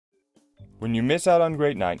When you miss out on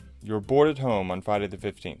Greatnight, you're bored at home on Friday the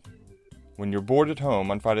 15th. When you're bored at home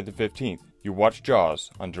on Friday the 15th, you watch Jaws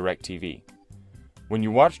on DirecTV. When you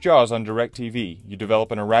watch Jaws on DirecTV, you develop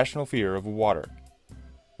an irrational fear of water.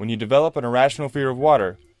 When you develop an irrational fear of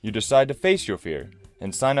water, you decide to face your fear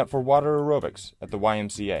and sign up for water aerobics at the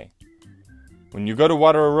YMCA. When you go to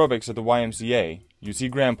water aerobics at the YMCA, you see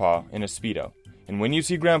Grandpa in a Speedo. And when you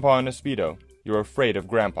see Grandpa in a Speedo, you're afraid of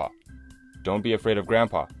Grandpa. Don't be afraid of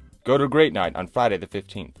Grandpa. Go to Greatnight on Friday the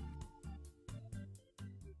 15th.